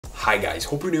Hi guys,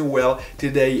 hope you're doing well.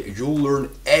 Today you'll learn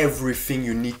everything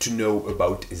you need to know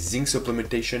about zinc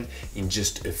supplementation in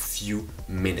just a few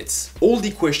minutes. All the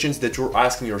questions that you're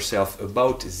asking yourself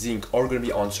about zinc are going to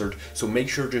be answered, so make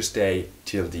sure to stay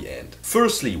till the end.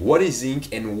 Firstly, what is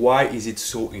zinc and why is it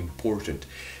so important?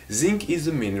 Zinc is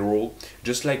a mineral,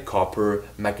 just like copper,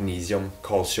 magnesium,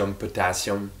 calcium,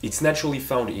 potassium. It's naturally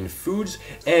found in foods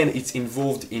and it's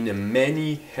involved in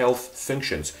many health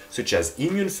functions, such as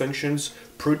immune functions,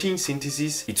 protein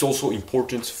synthesis. It's also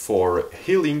important for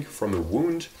healing from a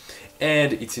wound,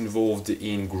 and it's involved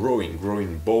in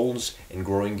growing bones and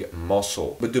growing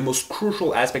muscle. But the most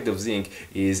crucial aspect of zinc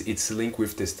is its link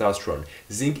with testosterone.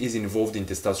 Zinc is involved in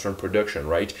testosterone production,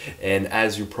 right? And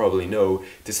as you probably know,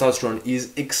 testosterone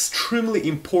is extremely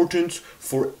important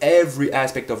for every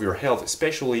aspect of your health,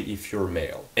 especially if you're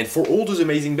male. And for all those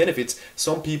amazing benefits,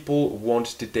 some people want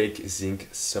to take zinc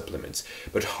supplements.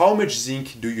 But how much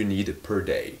zinc do you need per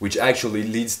day? Which actually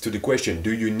leads to the question,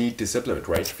 do you need to supplement,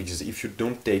 right? Because if you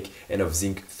don't take enough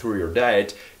zinc through your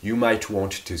diet, you might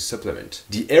want to supplement.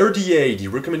 The RDA, the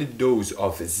recommended dose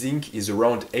of zinc, is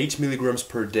around 8 milligrams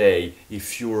per day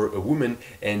if you're a woman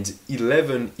and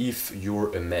 11 if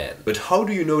you're a man. But how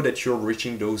do you know that you're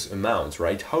reaching those amounts,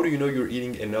 right? How do you know you're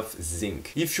eating enough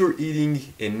zinc? If you're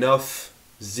eating enough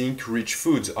zinc-rich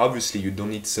foods, obviously you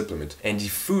don't need to supplement. And the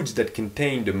foods that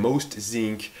contain the most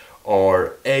zinc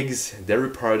are eggs, dairy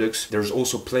products. There's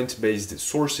also plant-based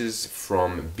sources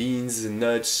from beans,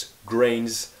 nuts,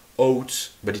 grains,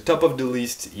 oats. But the top of the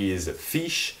list is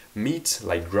fish, meat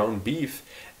like ground beef,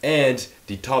 and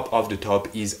the top of the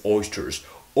top is oysters.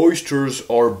 Oysters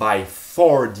are by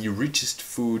far the richest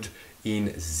food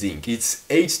in zinc. It's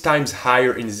 8 times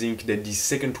higher in zinc than the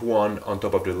second one on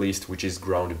top of the list, which is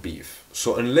ground beef.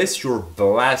 So unless you're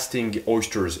blasting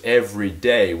oysters every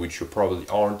day, which you probably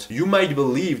aren't, you might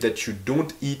believe that you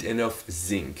don't eat enough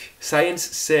zinc. Science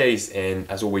says, and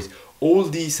as always, all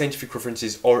the scientific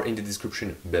references are in the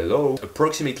description below,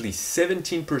 approximately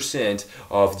 17%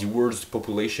 of the world's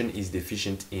population is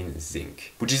deficient in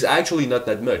zinc, which is actually not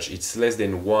that much. It's less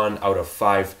than 1 out of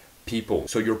 5 people.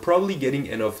 So you're probably getting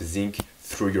enough zinc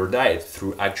through your diet,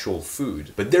 through actual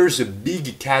food. But there's a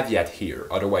big caveat here,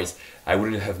 otherwise I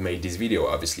wouldn't have made this video,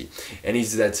 obviously, and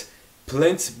it's that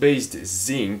plant-based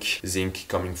zinc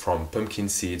coming from pumpkin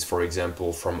seeds, for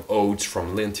example, from oats,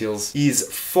 from lentils, is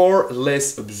far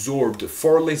less absorbed,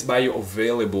 far less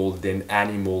bioavailable than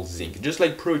animal zinc. Just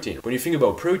like protein. When you think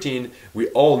about protein, we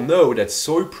all know that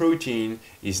soy protein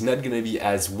is not going to be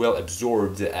as well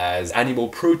absorbed as animal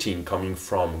protein coming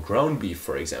from ground beef,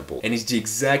 for example. And it's the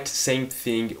exact same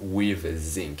thing with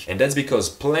zinc. And that's because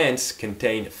plants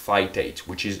contain phytate,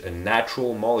 which is a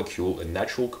natural molecule, a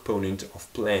natural component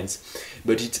of plants,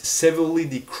 but it severely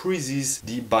decreases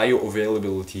the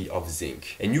bioavailability of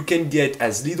zinc. And you can get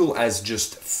as little as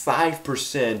just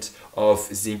 5% of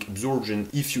zinc absorption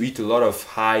if you eat a lot of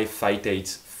high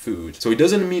phytate food. So it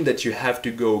doesn't mean that you have to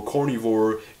go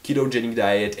carnivore, ketogenic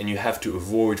diet, and you have to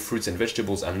avoid fruits and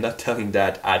vegetables. I'm not telling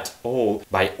that at all.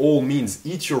 By all means,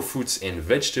 eat your fruits and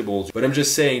vegetables. But I'm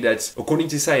just saying that according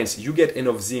to science, you get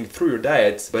enough zinc through your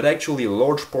diet, but actually a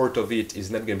large part of it is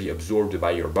not going to be absorbed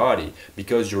by your body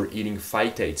because you're eating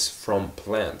phytates from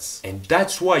plants. And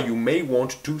that's why you may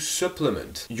want to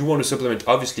supplement. You want to supplement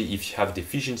obviously if you have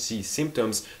deficiency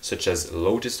symptoms such as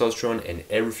low testosterone and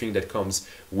everything that comes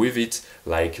with it,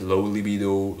 like low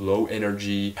libido, low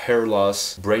energy, hair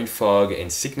loss, brain fog,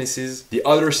 and sicknesses. The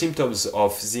other symptoms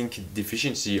of zinc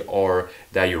deficiency are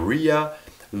diarrhea,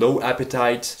 low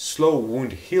appetite, slow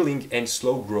wound healing, and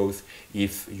slow growth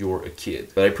if you're a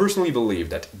kid. But I personally believe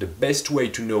that the best way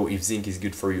to know if zinc is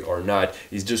good for you or not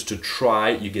is just to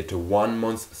try. You get a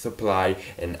 1-month supply,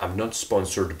 and I'm not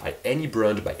sponsored by any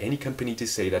brand, by any company to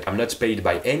say that. I'm not paid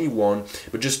by anyone,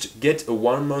 but just get a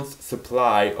 1-month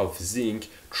supply of zinc.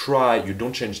 Try, you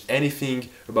don't change anything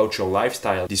about your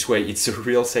lifestyle. This way it's a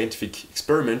real scientific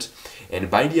experiment, and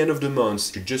by the end of the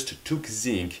month you just took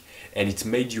zinc and it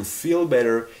made you feel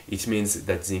better. It means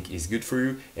that zinc is good for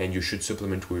you and you should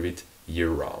supplement with it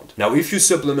year-round. Now, if you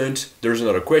supplement, there's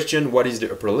another question: what is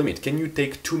the upper limit? Can you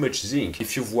take too much zinc?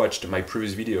 If you've watched my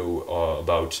previous video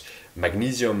about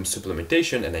magnesium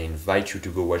supplementation, and I invite you to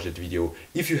go watch that video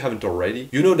if you haven't already,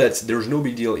 you know that there's no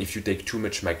big deal if you take too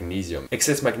much magnesium.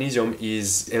 Excess magnesium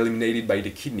is eliminated by the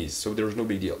kidneys, so there's no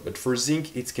big deal. But for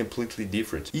zinc, it's completely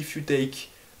different. If you take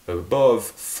above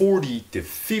 40 to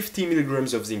 50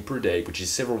 milligrams of zinc per day, which is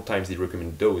several times the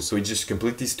recommended dose, so it's just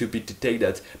completely stupid to take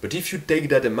that. But if you take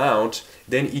that amount,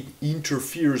 then it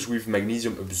interferes with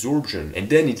magnesium absorption, and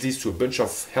then it leads to a bunch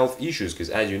of health issues, because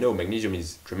as you know, magnesium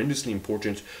is tremendously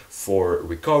important for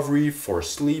recovery, for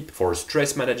sleep, for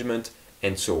stress management,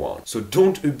 and so on. So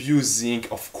don't abuse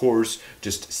zinc, of course,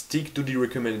 just stick to the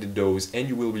recommended dose and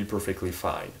you will be perfectly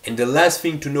fine. And the last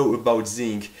thing to know about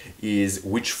zinc is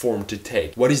which form to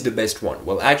take. What is the best one?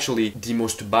 Well, actually, the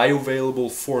most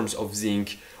bioavailable forms of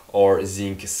zinc are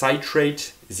zinc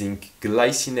citrate, zinc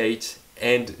glycinate,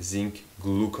 and zinc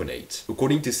gluconate.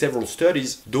 According to several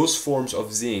studies, those forms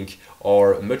of zinc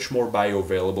are much more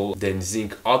bioavailable than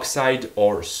zinc oxide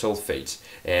or sulfate.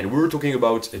 And we're talking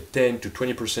about a 10 to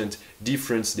 20%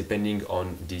 difference depending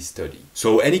on this study.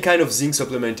 So any kind of zinc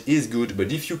supplement is good,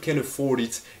 but if you can afford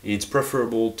it, it's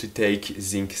preferable to take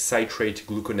zinc citrate,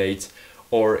 gluconate,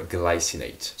 or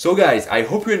glycinate. So guys, I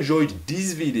hope you enjoyed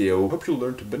this video. Hope you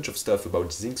learned a bunch of stuff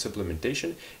about zinc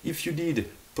supplementation. If you did,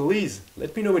 please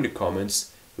let me know in the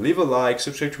comments. Leave a like,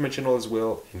 subscribe to my channel as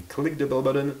well, and click the bell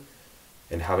button,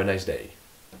 and have a nice day.